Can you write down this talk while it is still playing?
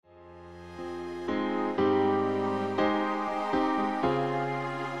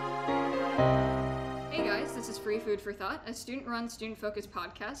Food for Thought, a student-run, student-focused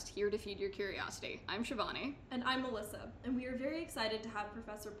podcast here to feed your curiosity. I'm Shivani. And I'm Melissa, and we are very excited to have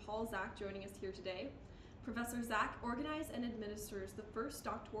Professor Paul Zak joining us here today. Professor Zak organized and administers the first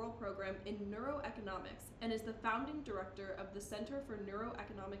doctoral program in neuroeconomics and is the founding director of the Center for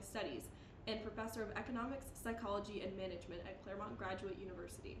Neuroeconomic Studies and professor of economics, psychology, and management at Claremont Graduate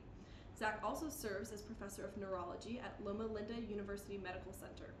University. Zak also serves as professor of neurology at Loma Linda University Medical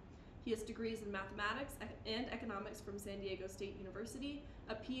Center. He has degrees in mathematics and economics from San Diego State University,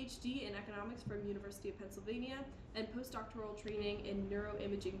 a PhD in economics from University of Pennsylvania, and postdoctoral training in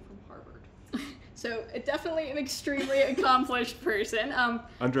neuroimaging from Harvard. So, definitely an extremely accomplished person.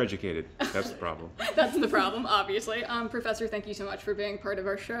 Undereducated. That's the problem. That's the problem, obviously. Professor, thank you so much for being part of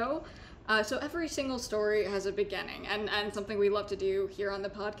our show. So every single story has a beginning, and something we love to do here on the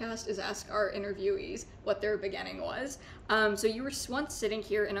podcast is ask our interviewees what their beginning was. So you were once sitting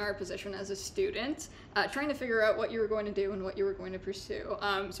here in our position as a student, trying to figure out what you were going to do and what you were going to pursue,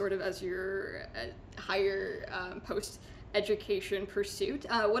 sort of as your higher post-education pursuit.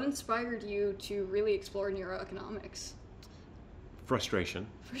 What inspired you to really explore neuroeconomics? Frustration.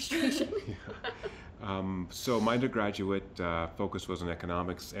 Yeah. So my undergraduate focus was in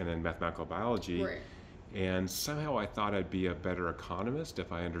economics and in mathematical biology. Right. And somehow I thought I'd be a better economist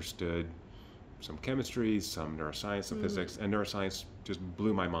if I understood some chemistry, some neuroscience, some physics. And neuroscience just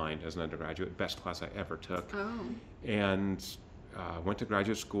blew my mind as an undergraduate, best class I ever took. Oh. And went to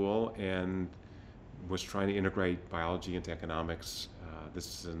graduate school and was trying to integrate biology into economics.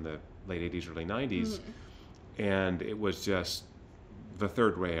 This is in the late 80s, early 90s. And it was just the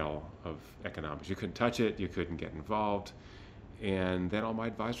third rail of economics. You couldn't touch it, you couldn't get involved. And then all my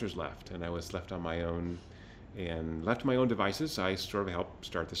advisors left, and I was left on my own. And left to my own devices, I sort of helped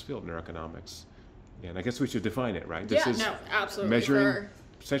start this field, neuroeconomics. And I guess we should define it, right? This is absolutely.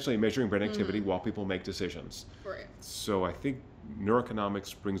 Essentially measuring brain activity while people make decisions. Right. So I think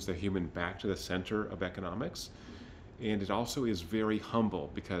neuroeconomics brings the human back to the center of economics. And it also is very humble,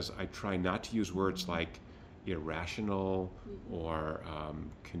 because I try not to use words like irrational or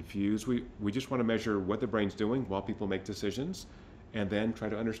confused. We just want to measure what the brain's doing while people make decisions, and then try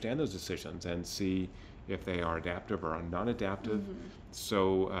to understand those decisions and see if they are adaptive or non-adaptive.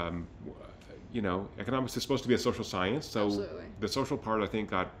 So, economics is supposed to be a social science. So Absolutely. The social part, I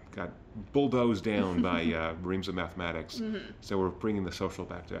think, got bulldozed down by reams of mathematics. So we're bringing the social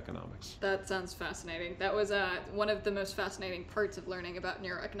back to economics. That sounds fascinating. That was one of the most fascinating parts of learning about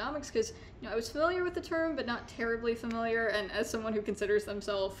neuroeconomics, because I was familiar with the term, but not terribly familiar. And as someone who considers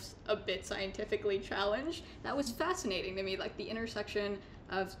themselves a bit scientifically challenged, that was fascinating to me, like the intersection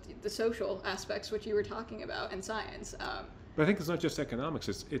of the social aspects, which you were talking about, and science. But I think it's not just economics.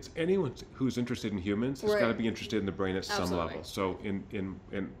 It's anyone who's interested in humans has got to be interested in the brain at some level. So in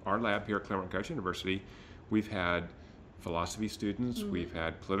our lab here at Claremont Graduate University, we've had philosophy students, we've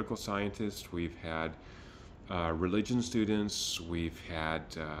had political scientists, we've had religion students, we've had,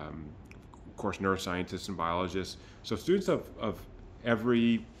 of course, neuroscientists and biologists. So students of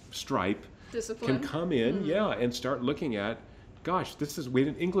every stripe Discipline. can come in, and start looking at, gosh, we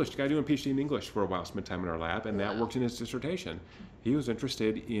had an English guy doing a PhD in English for a while, spent time in our lab, and that worked in his dissertation. He was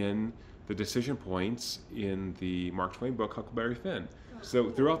interested in the decision points in the Mark Twain book, Huckleberry Finn. So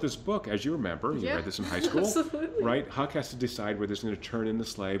throughout this book, as you remember, you read this in high school, Absolutely. right? Huck has to decide whether he's going to turn in the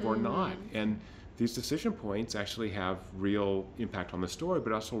slave or not. And these decision points actually have real impact on the story,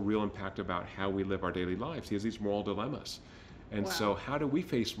 but also real impact about how we live our daily lives. He has these moral dilemmas. And so how do we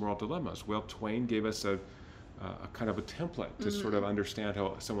face moral dilemmas? Well, Twain gave us a kind of a template to sort of understand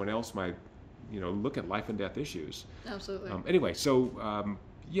how someone else might, look at life and death issues. Absolutely. Anyway, so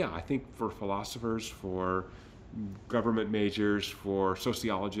I think for philosophers, for government majors, for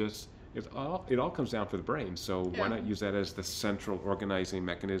sociologists, it all comes down to the brain. So why not use that as the central organizing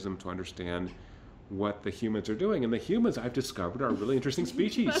mechanism to understand what the humans are doing? And the humans, I've discovered, are a really interesting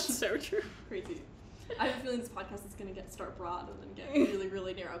species. That's so true. Crazy. I have a feeling this podcast is going to start broad and then get really,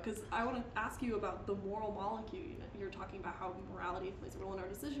 really narrow, because I want to ask you about the moral molecule. You're talking about how morality plays a role in our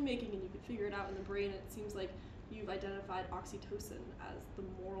decision making, and you can figure it out in the brain. And it seems like you've identified oxytocin as the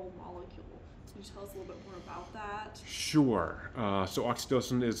moral molecule. Can you tell us a little bit more about that? Sure. So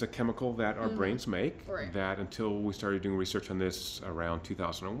oxytocin is a chemical that our brains make, Right. that until we started doing research on this around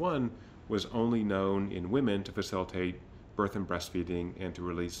 2001 was only known in women to facilitate birth and breastfeeding and to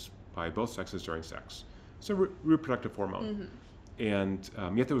release by both sexes during sex. It's a reproductive hormone. And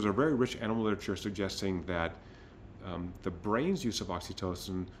yet there was a very rich animal literature suggesting that the brain's use of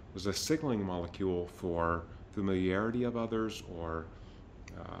oxytocin was a signaling molecule for familiarity of others or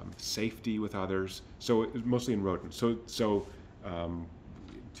safety with others. So it was mostly in rodents. So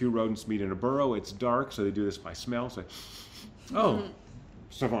two rodents meet in a burrow. It's dark, so they do this by smell. So, oh,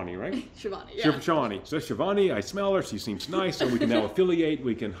 Shivani, right? Shivani, yeah. Shivani. So Shivani, I smell her. She seems nice, so we can now affiliate.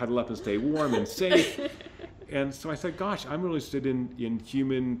 We can huddle up and stay warm and safe. And so I said, gosh, I'm really interested in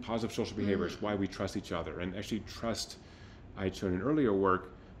human positive social behaviors, why we trust each other. And actually trust, I had shown in earlier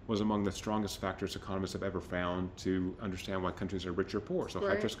work, was among the strongest factors economists have ever found to understand why countries are rich or poor. So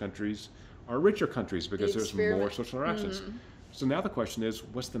Right. high-trust countries are richer countries because The there's experiment. more social interactions. So now the question is,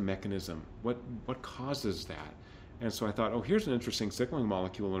 what's the mechanism? What causes that? And so I thought, oh, here's an interesting signaling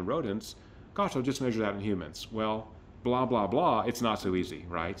molecule in rodents. Gosh, I'll just measure that in humans. Well, blah, blah, blah, it's not so easy,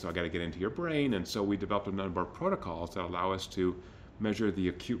 right? So I got to get into your brain. And so we developed a number of protocols that allow us to measure the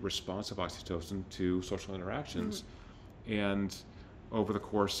acute response of oxytocin to social interactions. And over the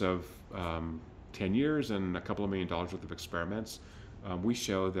course of 10 years and a couple of $1 million worth of experiments, we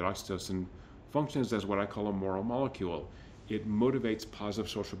show that oxytocin functions as what I call a moral molecule. It motivates positive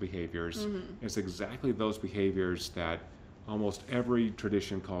social behaviors. It's exactly those behaviors that almost every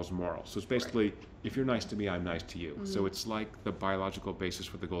tradition calls moral. So it's basically, if you're nice to me, I'm nice to you. So it's like the biological basis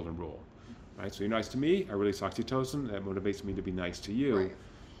for the golden rule, right? So you're nice to me, I release oxytocin, that motivates me to be nice to you. Right.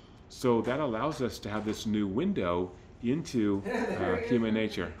 So that allows us to have this new window into human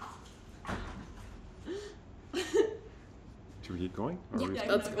nature. Should we keep going? Or Yeah, we-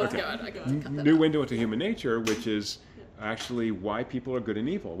 let's go Okay. on. I can cut that New out. window into human nature, which is actually why people are good and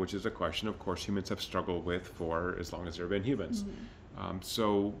evil, which is a question, of course, humans have struggled with for as long as there have been humans.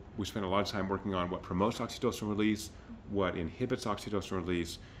 So we spent a lot of time working on what promotes oxytocin release, what inhibits oxytocin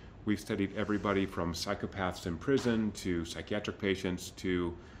release. We've studied everybody from psychopaths in prison to psychiatric patients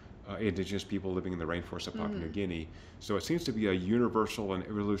to indigenous people living in the rainforest of Papua New Guinea. So it seems to be a universal and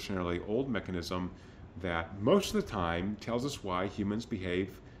evolutionarily old mechanism that most of the time tells us why humans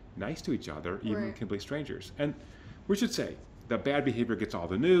behave nice to each other, even Right. complete strangers. And we should say that bad behavior gets all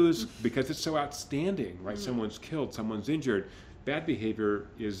the news because it's so outstanding, right? Someone's killed, someone's injured. Bad behavior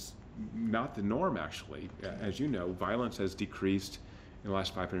is not the norm, actually. As you know, violence has decreased in the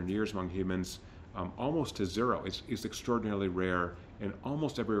last 500 years among humans almost to zero. It's extraordinarily rare and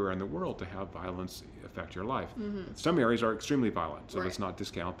almost everywhere in the world to have violence affect your life. Some areas are extremely violent, so let's Right. not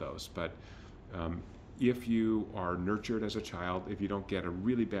discount those. But if you are nurtured as a child, if you don't get a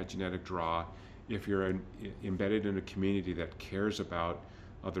really bad genetic draw, if you're embedded in a community that cares about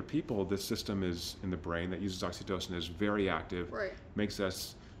other people, this system is in the brain that uses oxytocin is very active, Right. makes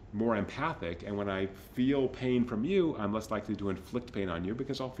us more empathic. And when I feel pain from you, I'm less likely to inflict pain on you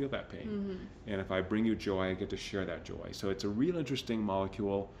because I'll feel that pain. And if I bring you joy, I get to share that joy. So it's a real interesting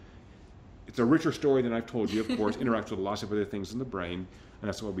molecule. It's a richer story than I've told you, of course, interacts with lots of other things in the brain. And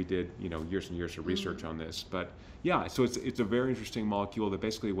that's what we did, years and years of research on this. But yeah, so it's a very interesting molecule that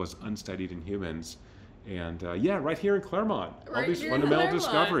basically was unstudied in humans. And right here in Claremont, all Right these here in fundamental Claremont.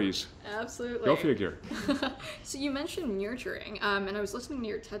 discoveries. Absolutely. Go figure. So you mentioned nurturing, and I was listening to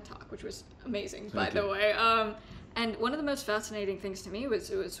your TED Talk, which was amazing, by Thank the you. way. And one of the most fascinating things to me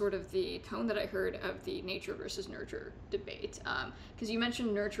was sort of the tone that I heard of the nature versus nurture debate. Because you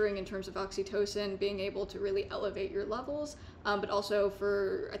mentioned nurturing in terms of oxytocin, being able to really elevate your levels, but also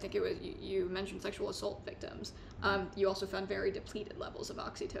for, I think it was, you mentioned sexual assault victims. You also found very depleted levels of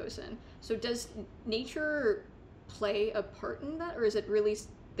oxytocin. So does nature play a part in that, or is it really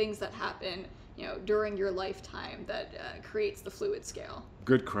things that happen during your lifetime that creates the fluid scale?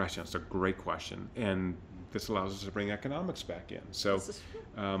 Good question. It's a great question. And this allows us to bring economics back in. So This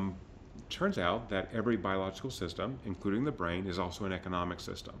is- turns out that every biological system, including the brain, is also an economic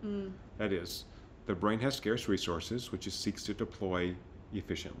system. That is, the brain has scarce resources, which it seeks to deploy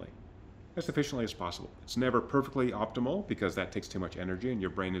efficiently, as efficiently as possible. It's never perfectly optimal because that takes too much energy, and your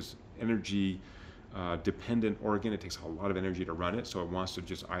brain is energy dependent organ. It takes a lot of energy to run it, so it wants to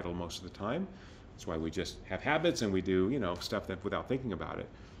just idle most of the time. That's why we just have habits and we do stuff that without thinking about it.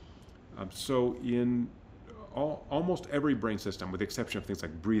 So in almost every brain system, with the exception of things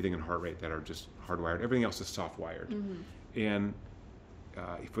like breathing and heart rate that are just hardwired, everything else is soft-wired. And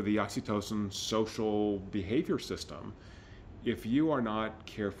for the oxytocin social behavior system, if you are not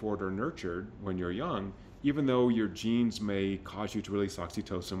cared for or nurtured when you're young, even though your genes may cause you to release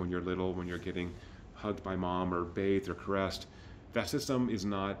oxytocin when you're little, when you're getting hugged by mom or bathed or caressed, that system is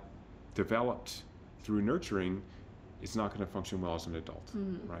not developed through nurturing. It's not going to function well as an adult,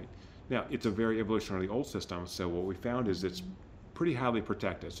 right? Now, it's a very evolutionarily old system, so what we found is it's pretty highly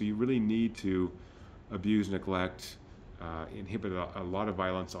protected. So you really need to abuse, neglect, inhibit a lot of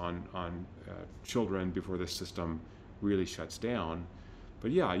violence on children before the system really shuts down.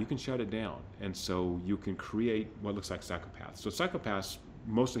 But yeah, you can shut it down. And so you can create what looks like psychopaths. So psychopaths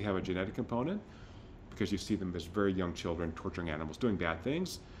mostly have a genetic component, because you see them as very young children torturing animals, doing bad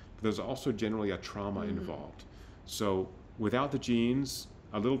things. But there's also generally a trauma involved. So without the genes,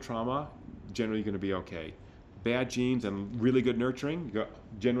 a little trauma, generally going to be okay. Bad genes and really good nurturing, you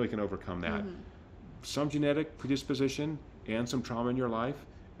generally can overcome that. Some genetic predisposition and some trauma in your life,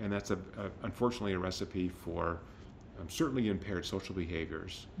 and that's unfortunately a recipe for certainly impaired social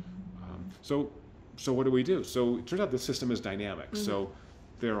behaviors. So what do we do? So it turns out the system is dynamic. So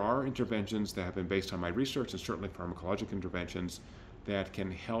there are interventions that have been based on my research, and certainly pharmacologic interventions that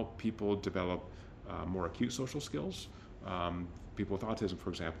can help people develop more acute social skills. People with autism, for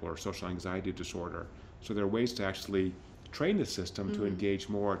example, or social anxiety disorder. So there are ways to actually train the system to engage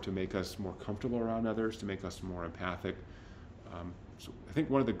more, to make us more comfortable around others, to make us more empathic. So I think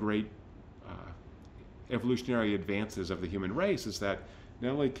one of the great evolutionary advances of the human race is that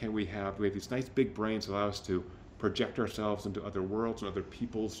not only can we have these nice big brains that allow us to project ourselves into other worlds and other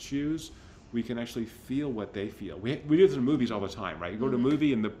people's shoes, we can actually feel what they feel. We do this in movies all the time, right? You go to a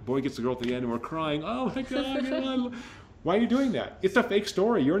movie and the boy gets the girl at the end and we're crying, oh my God, why are you doing that? It's a fake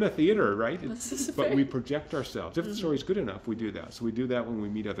story. You're in a theater, right? But we project ourselves. If the story's good enough, we do that. So we do that when we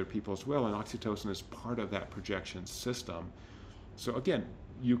meet other people as well, and oxytocin is part of that projection system. So again,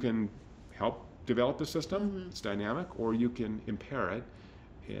 you can help develop the system, it's dynamic, or you can impair it.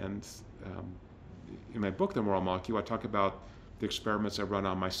 And in my book, The Moral Molecule, I talk about the experiments I run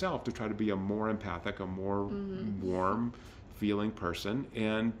on myself to try to be a more empathic, a more warm feeling person.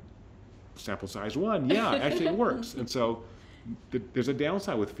 And sample size 1, yeah, actually it works. And so there's a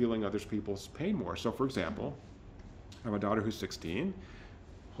downside with feeling other people's pain more. So for example, I have a daughter who's 16.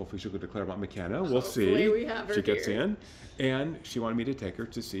 Hopefully she'll go to Claremont McKenna. We'll see. We have her she gets here. in. And she wanted me to take her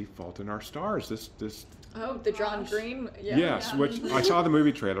to see Fault in Our Stars. This the John Green. yes, which I saw the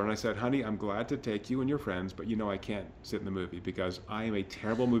movie trailer and I said, honey, I'm glad to take you and your friends, but I can't sit in the movie because I am a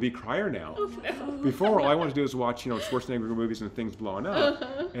terrible movie crier now. Oh, no. Before, all I wanted to do is watch, Schwarzenegger movies and things blowing up.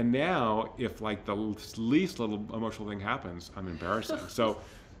 And now, if like the least little emotional thing happens, I'm embarrassing. So,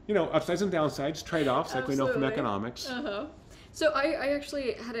 upsides and downsides, trade-offs, like we know from economics. So I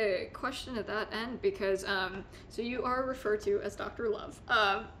actually had a question at that end because so you are referred to as Dr. Love.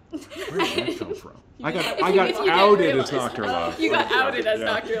 Where did that come from? I got outed as Dr. Love. You got outed as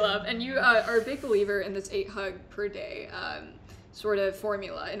Dr. Love, and you are a big believer in this 8 hug per day sort of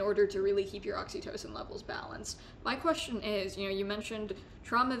formula in order to really keep your oxytocin levels balanced. My question is, you mentioned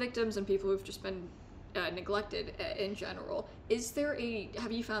trauma victims and people who've just been neglected in general.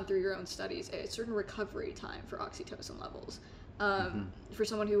 Have you found through your own studies a certain recovery time for oxytocin levels? For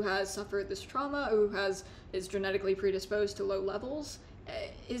someone who has suffered this trauma, who is genetically predisposed to low levels,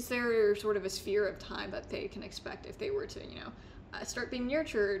 is there sort of a sphere of time that they can expect if they were to, start being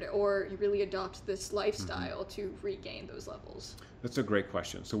nurtured or really adopt this lifestyle to regain those levels? That's a great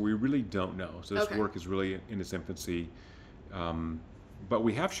question. So we really don't know. So this work is really in its infancy. But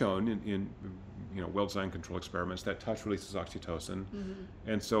we have shown in well-designed control experiments that touch releases oxytocin.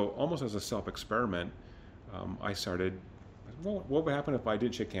 And so almost as a self-experiment, I started, what would happen if I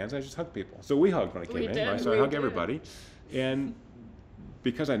didn't shake hands? I just hugged people. So we hugged when I came in, right? So I hug everybody. And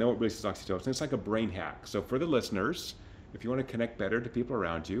because I know it releases oxytocin, it's like a brain hack. So for the listeners, if you want to connect better to people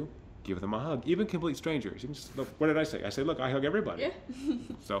around you, give them a hug. Even complete strangers. You can just look, what did I say? I say, look, I hug everybody. Yeah.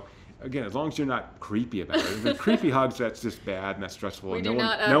 So again, as long as you're not creepy about it. The creepy hugs, that's just bad and that's stressful. We no do one,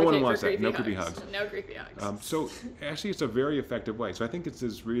 not no one advocate wants for that. No creepy creepy hugs. No creepy hugs. So actually, it's a very effective way. So I think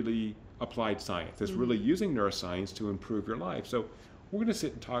it's really applied science. It's really using neuroscience to improve your life. So we're going to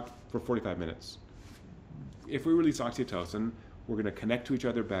sit and talk for 45 minutes. If we release oxytocin, we're going to connect to each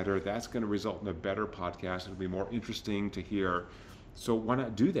other better. That's going to result in a better podcast. It'll be more interesting to hear. So why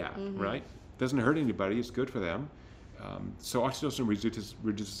not do that, right? Doesn't hurt anybody. It's good for them. So oxytocin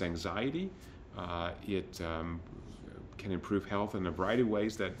reduces anxiety. It can improve health in a variety of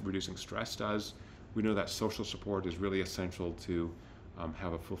ways that reducing stress does. We know that social support is really essential to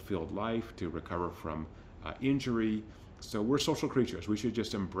have a fulfilled life, to recover from injury. So we're social creatures. We should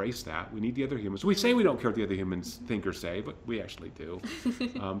just embrace that. We need the other humans. We say we don't care what the other humans think or say, but we actually do.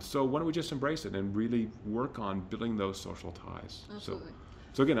 So why don't we just embrace it and really work on building those social ties? Absolutely.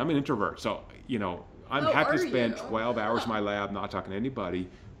 So again, I'm an introvert. So, I'm happy to spend you? 12 hours in my lab not talking to anybody,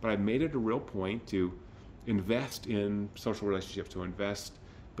 but I've made it a real point to invest in social relationships, to invest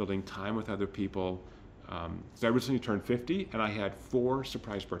building time with other people. So I recently turned 50, and I had 4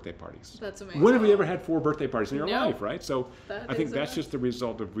 surprise birthday parties. That's amazing. When have you ever had 4 birthday parties in your No. life, right? So I think that's enough. just the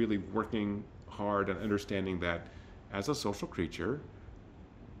result of really working hard and understanding that as a social creature,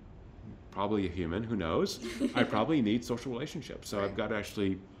 probably a human, who knows, I probably need social relationships. So Right. I've got to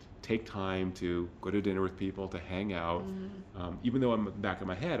actually take time to go to dinner with people, to hang out. Even though I'm back in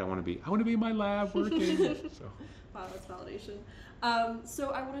my head, I want to be in my lab working. So. Wow, that's validation.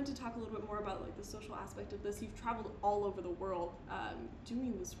 So I wanted to talk a little bit more about like the social aspect of this. You've traveled all over the world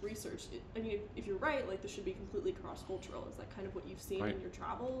doing this research. I mean, if you're right, like this should be completely cross-cultural. Is that kind of what you've seen in your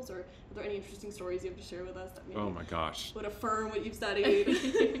travels, or are there any interesting stories you have to share with us that maybe Oh my gosh, would affirm what you've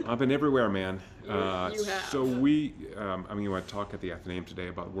studied? I've been everywhere, man. You have. So we, I mean, when I talk at the Athenaeum today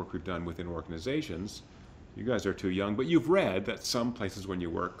about the work we've done within organizations, you guys are too young, but you've read that some places when you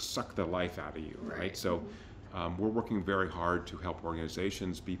work suck the life out of you, right? So we're working very hard to help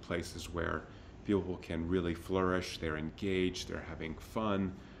organizations be places where people can really flourish, they're engaged, they're having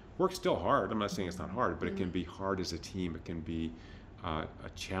fun. Work's still hard. I'm not saying it's not hard, but it can be hard as a team. It can be a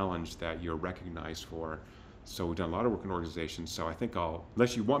challenge that you're recognized for. So we've done a lot of work in organizations. So I think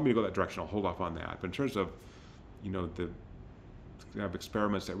unless you want me to go that direction, I'll hold off on that. But in terms of, I have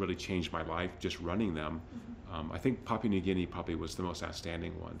experiments that really changed my life, just running them. I think Papua New Guinea probably was the most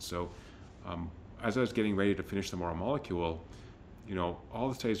outstanding one. So as I was getting ready to finish the Moral Molecule, all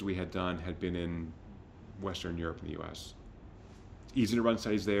the studies we had done had been in Western Europe and the US. Easy to run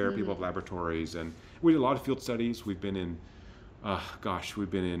studies there, people have laboratories, and we did a lot of field studies. We've been in, we've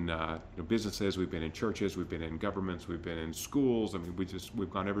been in businesses, we've been in churches, we've been in governments, we've been in schools. I mean,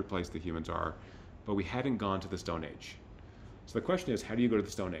 we've gone every place that humans are, but we hadn't gone to the Stone Age. So the question is, how do you go to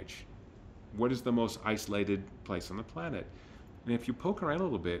the Stone Age? What is the most isolated place on the planet? And if you poke around a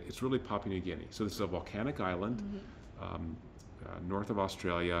little bit, it's really Papua New Guinea. So this is a volcanic island, north of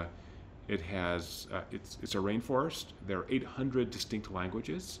Australia. It has, it's a rainforest. There are 800 distinct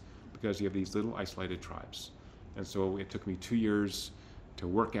languages because you have these little isolated tribes. And so it took me 2 years to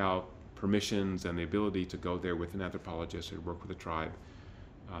work out permissions and the ability to go there with an anthropologist and work with a tribe.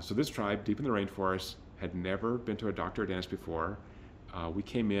 So this tribe, deep in the rainforest, had never been to a doctor or dentist before. We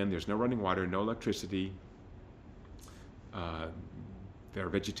came in, there's no running water, no electricity. They're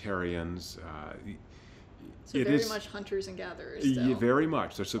vegetarians. So very much hunters and gatherers still. Very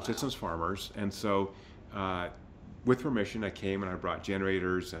much. They're subsistence farmers. And so with permission, I came and I brought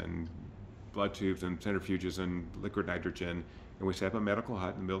generators and blood tubes and centrifuges and liquid nitrogen, and we set up a medical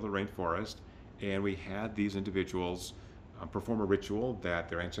hut in the middle of the rainforest, and we had these individuals perform a ritual that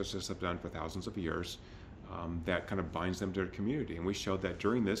their ancestors have done for thousands of years that kind of binds them to their community. And we showed that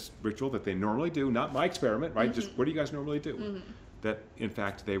during this ritual that they normally do, not my experiment, right? Just what do you guys normally do? That in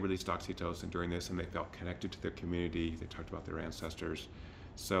fact they released oxytocin during this and they felt connected to their community. They talked about their ancestors.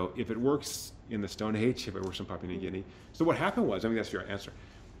 So if it works in the Stone Age, if it works in Papua New Guinea. So what happened was, I mean, that's your answer.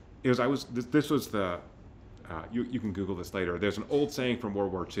 This was the, you can Google this later. There's an old saying from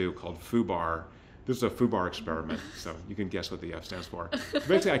World War II called FUBAR. This is a FUBAR experiment, so you can guess what the F stands for. So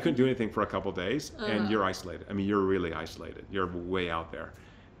basically, I couldn't do anything for a couple of days, and you're isolated. I mean, you're really isolated. You're way out there.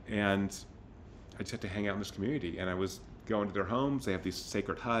 And I just had to hang out in this community, and I was going to their homes. They have these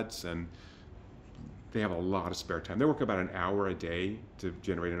sacred huts, and they have a lot of spare time. They work about an hour a day to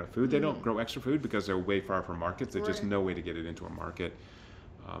generate enough food. They don't grow extra food because they're way far from markets. There's just no way to get it into a market.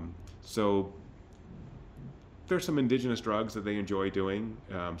 So there's some indigenous drugs that they enjoy doing.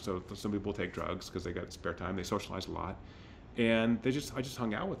 So some people take drugs because they got spare time. They socialize a lot, and I just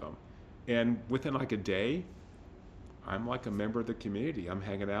hung out with them. And within like a day, I'm like a member of the community. I'm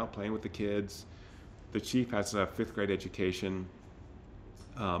hanging out, playing with the kids. The chief has a 5th grade education.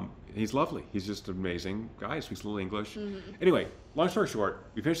 He's lovely. He's just an amazing guy. He speaks a little English. Anyway, long story short,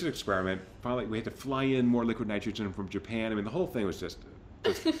 we finished the experiment. Finally, we had to fly in more liquid nitrogen from Japan. I mean, the whole thing was just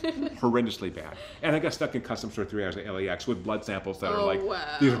horrendously bad. And I got stuck in customs for 3 hours at LAX with blood samples that are like,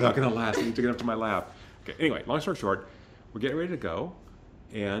 these are not going to last. I need to get up to my lab. Okay. Anyway, long story short, we're getting ready to go,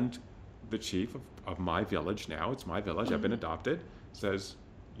 and the chief of my village, now it's my village, I've been adopted, says,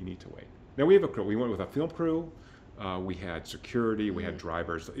 you need to wait. Now we have a crew. We went with a film crew. We had security. We had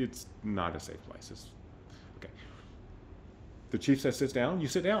drivers. It's not a safe place. Okay. The chief says, sit down. You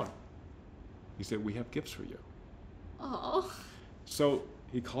sit down. He said, we have gifts for you. Oh. So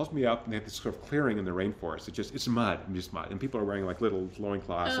he calls me up, and they have this sort of clearing in the rainforest. It's mud, just mud. And people are wearing like little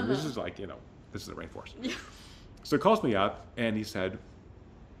loincloths. And this is like, this is the rainforest. Yeah. So he calls me up, and he said,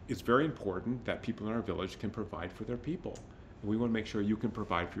 it's very important that people in our village can provide for their people. We want to make sure you can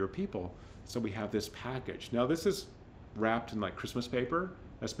provide for your people. So we have this package. Now this is wrapped in like Christmas paper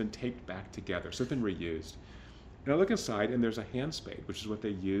that's been taped back together. So it's been reused. And I look inside, and there's a hand spade, which is what they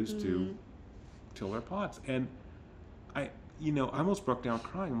use to till their pots. And I almost broke down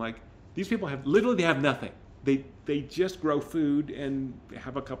crying. I'm like, these people have nothing. They just grow food and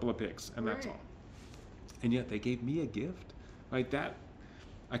have a couple of pigs, and that's all. And yet they gave me a gift like that.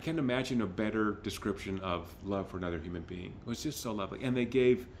 I can't imagine a better description of love for another human being. It was just so lovely. And they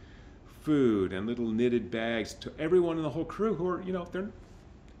gave food and little knitted bags to everyone in the whole crew who are,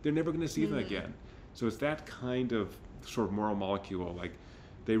 they're never going to see them again. So it's that kind of sort of moral molecule. Like,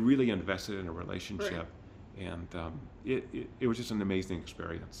 they really invested in a relationship, and it was just an amazing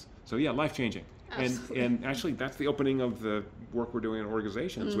experience. So yeah, life changing. And actually, that's the opening of the work we're doing in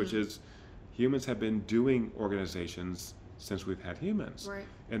organizations, which is humans have been doing organizations since we've had humans. Right.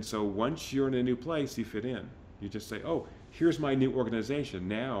 And so once you're in a new place, you fit in. You just say, oh, here's my new organization.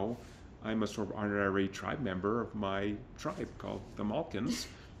 Now I'm a sort of honorary tribe member of my tribe called the Malkins.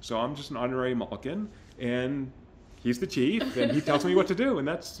 So I'm just an honorary Malkin, and he's the chief, and he tells me what to do, and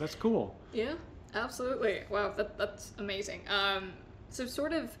that's cool. Yeah, absolutely. Wow, that's amazing. So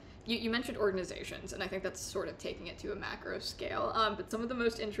sort of, you mentioned organizations, and I think that's sort of taking it to a macro scale. But some of the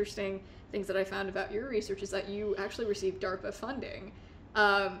most interesting things that I found about your research is that you actually received DARPA funding.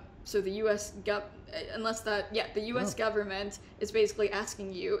 So the U.S. the U.S. government is basically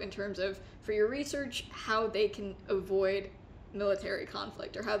asking you, in terms of, for your research, how they can avoid military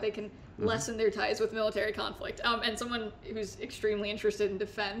conflict, or how they can lessen their ties with military conflict. And someone who's extremely interested in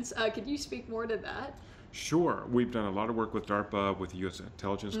defense, could you speak more to that? Sure. We've done a lot of work with DARPA, with the U.S.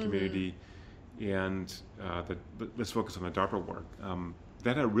 intelligence community, and let's focus on the DARPA work.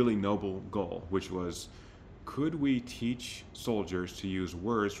 That had a really noble goal, which was, could we teach soldiers to use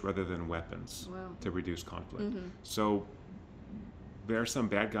words rather than weapons to reduce conflict? So there are some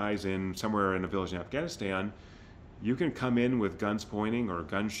bad guys somewhere in a village in Afghanistan. You can come in with guns pointing or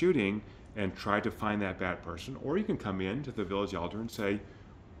gun shooting and try to find that bad person, or you can come in to the village elder and say,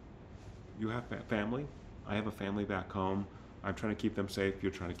 you have family, I have a family back home, I'm trying to keep them safe,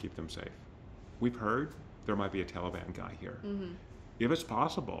 you're trying to keep them safe. We've heard there might be a Taliban guy here. If it's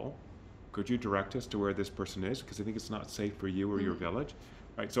possible, could you direct us to where this person is? Because I think it's not safe for you or your village.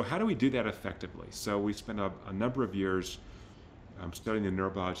 Right, so how do we do that effectively? So we spent a number of years studying the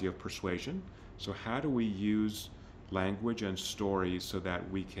neurobiology of persuasion. So how do we use language and stories so that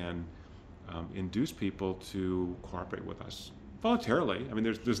we can induce people to cooperate with us voluntarily? I mean,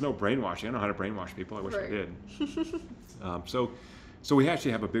 there's no brainwashing. I don't know how to brainwash people. I wish I did. So we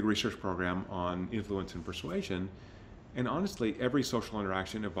actually have a big research program on influence and persuasion. And honestly, every social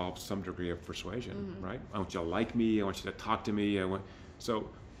interaction involves some degree of persuasion, right? I want you to like me. I want you to talk to me. So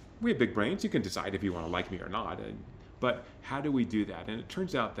we have big brains. You can decide if you want to like me or not. But how do we do that? And it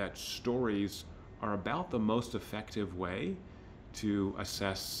turns out that stories are about the most effective way to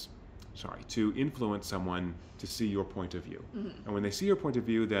influence someone to see your point of view. And when they see your point of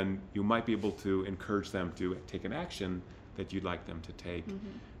view, then you might be able to encourage them to take an action that you'd like them to take.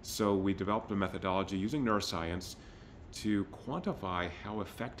 So we developed a methodology using neuroscience to quantify how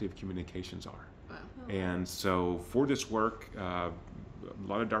effective communications are. Wow. And so for this work, a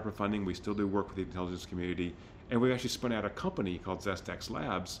lot of DARPA funding, we still do work with the intelligence community, and we've actually spun out a company called ZestX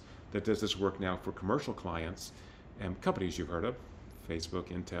Labs that does this work now for commercial clients and companies you've heard of, Facebook,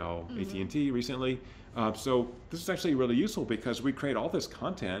 Intel, AT&T recently. So this is actually really useful because we create all this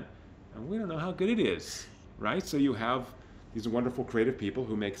content and we don't know how good it is, right? So you have these wonderful creative people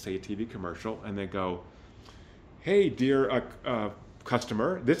who make, say, a TV commercial, and they go, hey, dear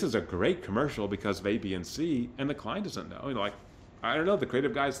customer, this is a great commercial because of A, B, and C, and the client doesn't know. Like, I don't know, the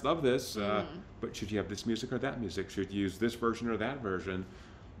creative guys love this, but should you have this music or that music? Should you use this version or that version?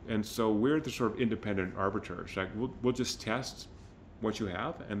 And so we're the sort of independent arbiters. Like, we'll just test what you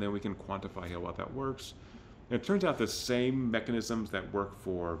have, and then we can quantify how well that works. And it turns out the same mechanisms that work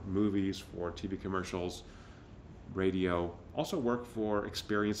for movies, for TV commercials, radio, also work for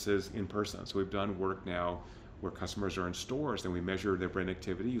experiences in person. So we've done work now where customers are in stores and we measure their brain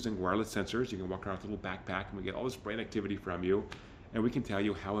activity using wireless sensors. You can walk around with a little backpack and we get all this brain activity from you, and we can tell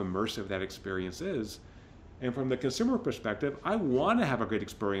you how immersive that experience is. And from the consumer perspective, I want to have a great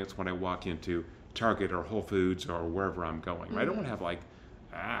experience when I walk into Target or Whole Foods or wherever I'm going. Right? I don't want to have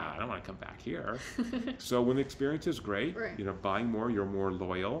I don't want to come back here. So when the experience is great, buying more, you're more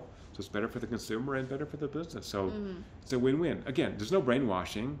loyal. So it's better for the consumer and better for the business. So it's a win-win. Again, there's no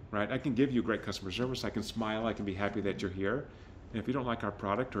brainwashing, right? I can give you great customer service. I can smile. I can be happy that you're here. And if you don't like our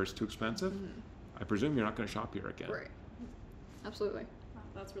product or it's too expensive, I presume you're not going to shop here again. Right. Absolutely. Wow,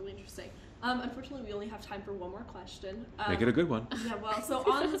 that's really interesting. Unfortunately, we only have time for one more question. Make it a good one. Yeah, well, so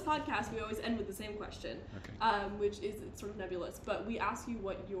on this podcast, we always end with the same question, which is sort of nebulous. But we ask you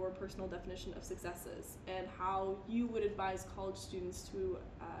what your personal definition of success is and how you would advise college students to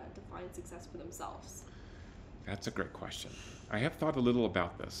define success for themselves. That's a great question. I have thought a little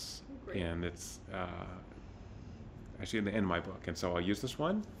about this, and it's actually in the end of my book. And so I'll use this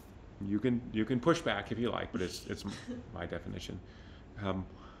one. You can push back if you like, but it's my definition.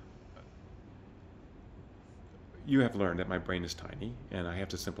 you have learned that my brain is tiny and I have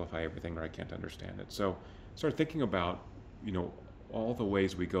to simplify everything or I can't understand it. So I started thinking about, all the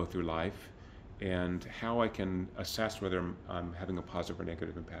ways we go through life and how I can assess whether I'm having a positive or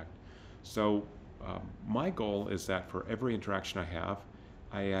negative impact. So my goal is that for every interaction I have,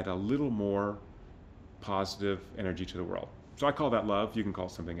 I add a little more positive energy to the world. So I call that love. You can call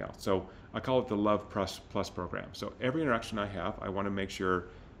it something else. So I call it the Love Plus program. So every interaction I have, I want to make sure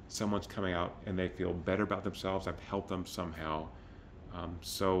someone's coming out and they feel better about themselves. I've helped them somehow.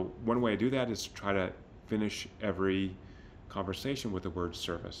 So one way I do that is to try to finish every conversation with the word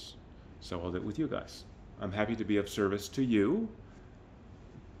service. So I'll do it with you guys. I'm happy to be of service to you,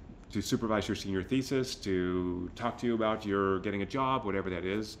 to supervise your senior thesis, to talk to you about your getting a job, whatever that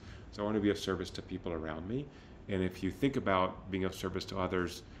is. So I want to be of service to people around me. And if you think about being of service to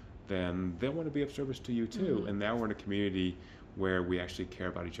others, then they'll want to be of service to you too. Mm-hmm. And now we're in a community where we actually care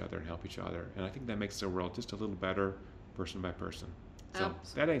about each other and help each other. And I think that makes the world just a little better person by person. So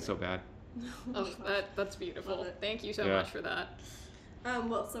that ain't so bad. Oh, that's beautiful. Thank you so much for that.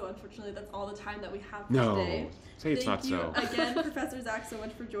 Well, so unfortunately, that's all the time that we have for today. Say it's not so. Thank you again, Professor Zach, so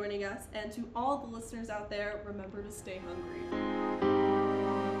much for joining us. And to all the listeners out there, remember to stay hungry.